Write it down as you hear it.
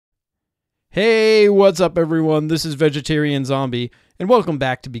Hey, what's up everyone? This is Vegetarian Zombie, and welcome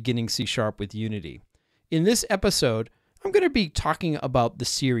back to Beginning C# with Unity. In this episode, I'm going to be talking about the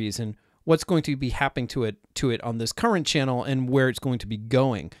series and what's going to be happening to it on this current channel and where it's going to be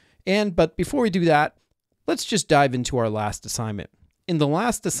going. But before we do that, let's just dive into our last assignment. In the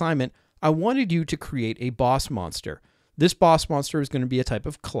last assignment, I wanted you to create a boss monster. This boss monster is going to be a type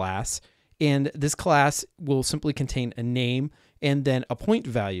of class, and this class will simply contain a name and then a point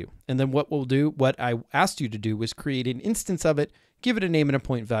value. And then what I asked you to do was create an instance of it, give it a name and a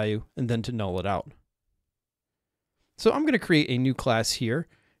point value, and then to null it out. So I'm going to create a new class here,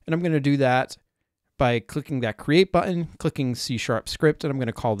 and I'm going to do that by clicking that create button, clicking C# script, and I'm going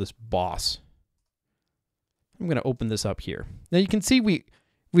to call this boss. I'm going to open this up here. Now you can see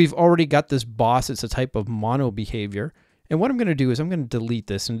we've already got this boss. It's a type of mono behavior. And what I'm going to do is I'm going to delete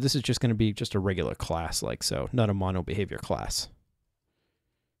this, and this is just going to be just a regular class like so, not a mono behavior class.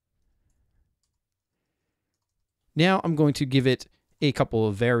 Now I'm going to give it a couple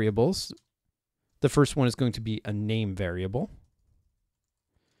of variables. The first one is going to be a name variable.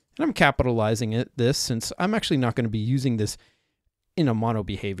 And I'm capitalizing this since I'm actually not going to be using this in a mono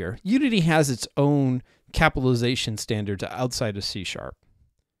behavior. Unity has its own capitalization standards outside of C#.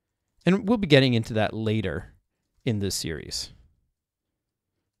 And we'll be getting into that later in this series.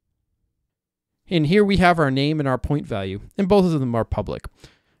 And here we have our name and our point value, and both of them are public.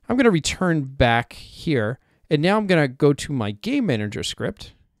 I'm going to return back here, and now I'm going to go to my game manager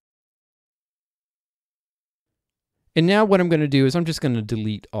script. And now what I'm going to do is I'm just going to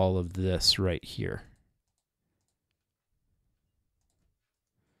delete all of this right here.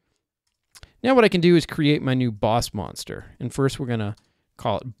 Now what I can do is create my new boss monster. And first we're going to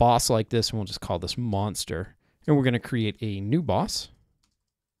call it boss like this, and we'll just call this monster. And we're going to create a new boss.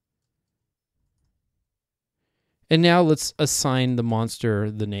 And now let's assign the monster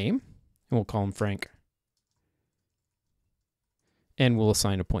the name, and we'll call him Frank. And we'll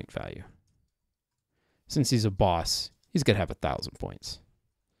assign a point value. Since he's a boss, he's going to have 1,000 points.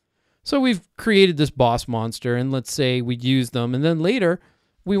 So we've created this boss monster, and let's say we use them, and then later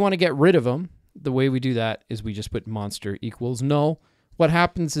we want to get rid of them. The way we do that is we just put monster equals null. What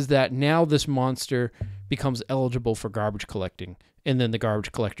happens is that now this monster becomes eligible for garbage collecting, and then the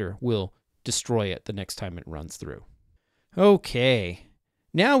garbage collector will destroy it the next time it runs through. Okay,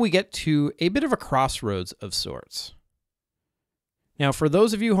 now we get to a bit of a crossroads of sorts. Now, for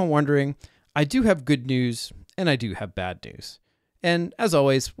those of you who are wondering, I do have good news and I do have bad news. And as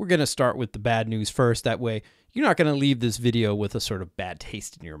always, we're going to start with the bad news first. That way, you're not going to leave this video with a sort of bad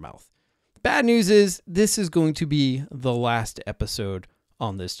taste in your mouth. Bad news is this is going to be the last episode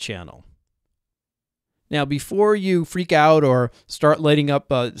on this channel. Now, before you freak out or start lighting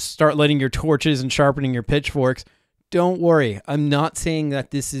your torches and sharpening your pitchforks, don't worry. I'm not saying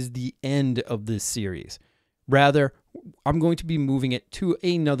that this is the end of this series. Rather, I'm going to be moving it to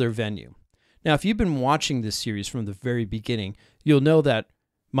another venue. Now, if you've been watching this series from the very beginning, you'll know that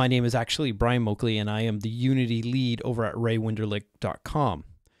my name is actually Brian Moakley, and I am the Unity lead over at raywinderlich.com.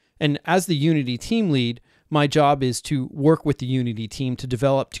 And as the Unity team lead, my job is to work with the Unity team to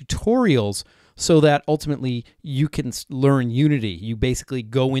develop tutorials so that ultimately you can learn Unity. You basically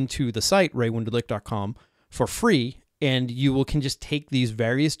go into the site, raywinderlich.com, for free, and you can just take these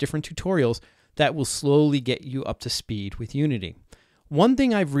various different tutorials that will slowly get you up to speed with Unity. One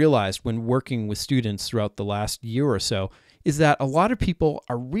thing I've realized when working with students throughout the last year or so is that a lot of people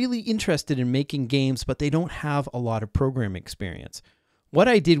are really interested in making games, but they don't have a lot of programming experience. What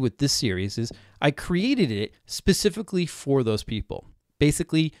I did with this series is I created it specifically for those people.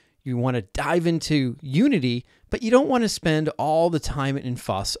 Basically, you want to dive into Unity, but you don't want to spend all the time and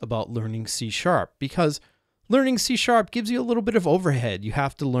fuss about learning C# because learning C# gives you a little bit of overhead. You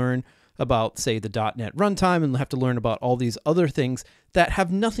have to learn about, say, the .NET runtime, and have to learn about all these other things that have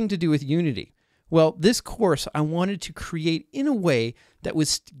nothing to do with Unity. Well, this course I wanted to create in a way that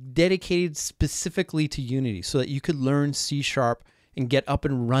was dedicated specifically to Unity so that you could learn C# and get up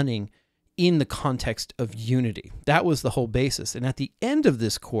and running in the context of Unity. That was the whole basis. And at the end of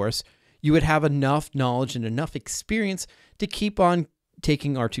this course, you would have enough knowledge and enough experience to keep on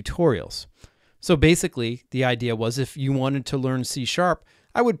taking our tutorials. So basically, the idea was if you wanted to learn C#,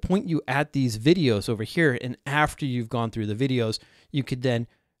 I would point you at these videos over here, and after you've gone through the videos, you could then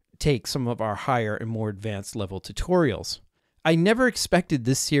take some of our higher and more advanced level tutorials. I never expected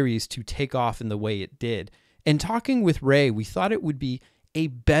this series to take off in the way it did. And talking with Ray, we thought it would be a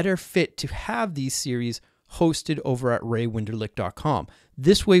better fit to have these series hosted over at raywinderlich.com.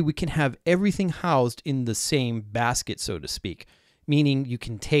 This way we can have everything housed in the same basket, so to speak. Meaning you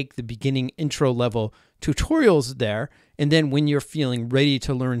can take the beginning intro level tutorials there, and then when you're feeling ready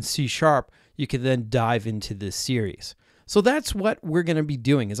to learn C#, you can then dive into this series. So that's what we're going to be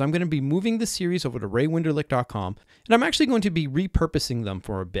doing, is I'm going to be moving the series over to raywunderlich.com, and I'm actually going to be repurposing them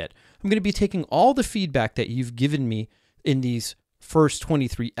for a bit. I'm going to be taking all the feedback that you've given me in these first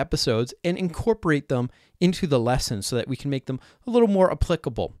 23 episodes and incorporate them into the lessons so that we can make them a little more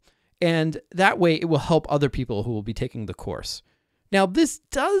applicable. And that way it will help other people who will be taking the course. Now, this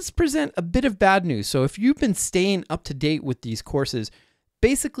does present a bit of bad news. So if you've been staying up to date with these courses,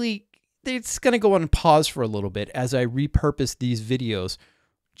 basically it's going to go on pause for a little bit as I repurpose these videos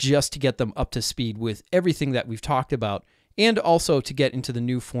just to get them up to speed with everything that we've talked about, and also to get into the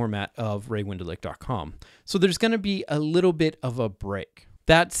new format of raywunderlich.com. So there's going to be a little bit of a break.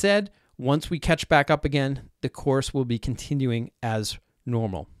 That said, once we catch back up again, the course will be continuing as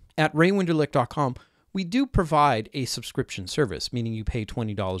normal. At raywunderlich.com, we do provide a subscription service, meaning you pay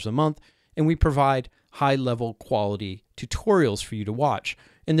 $20 a month, and we provide high-level quality tutorials for you to watch,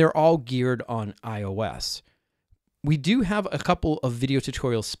 and they're all geared on iOS. We do have a couple of video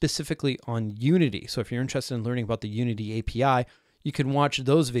tutorials specifically on Unity, so if you're interested in learning about the Unity API, you can watch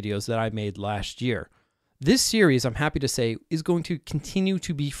those videos that I made last year. This series, I'm happy to say, is going to continue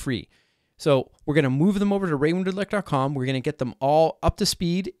to be free. So we're going to move them over to raywunderlich.com. We're going to get them all up to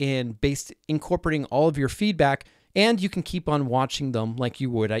speed and incorporating all of your feedback, and you can keep on watching them like you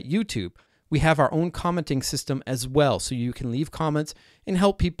would at YouTube. We have our own commenting system as well, so you can leave comments and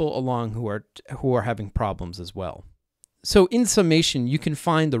help people along who are having problems as well. So in summation, you can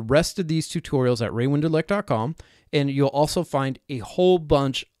find the rest of these tutorials at raywunderlich.com, and you'll also find a whole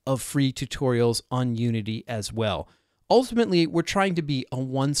bunch of free tutorials on Unity as well. Ultimately, we're trying to be a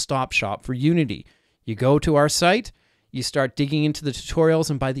one-stop shop for Unity. You go to our site, you start digging into the tutorials,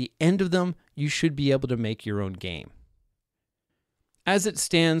 and by the end of them, you should be able to make your own game. As it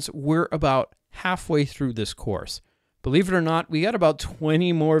stands, we're about halfway through this course. Believe it or not, we got about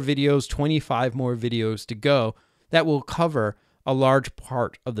 20 more videos, 25 more videos to go that will cover a large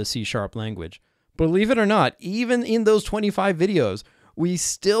part of the C# language. Believe it or not, even in those 25 videos, we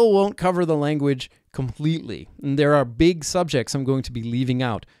still won't cover the language completely. And there are big subjects I'm going to be leaving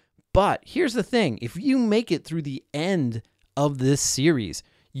out. But here's the thing, if you make it through the end of this series,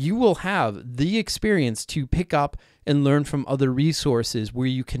 you will have the experience to pick up and learn from other resources where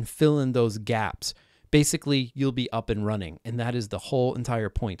you can fill in those gaps. Basically, you'll be up and running, and that is the whole entire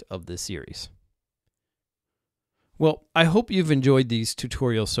point of this series. Well, I hope you've enjoyed these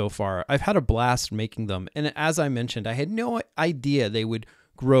tutorials so far. I've had a blast making them, and as I mentioned, I had no idea they would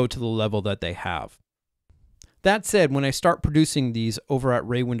grow to the level that they have. That said, when I start producing these over at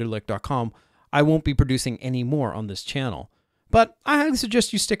raywunderlich.com, I won't be producing any more on this channel. But I highly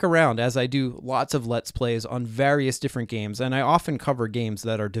suggest you stick around, as I do lots of Let's Plays on various different games, and I often cover games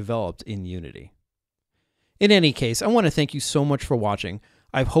that are developed in Unity. In any case, I want to thank you so much for watching.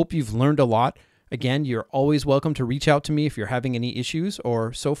 I hope you've learned a lot. Again, you're always welcome to reach out to me if you're having any issues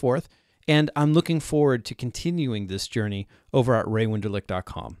or so forth, and I'm looking forward to continuing this journey over at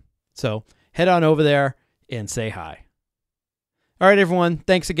raywunderlich.com. So head on over there and say hi. All right, everyone,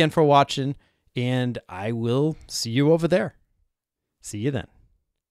 thanks again for watching, and I will see you over there. See you then.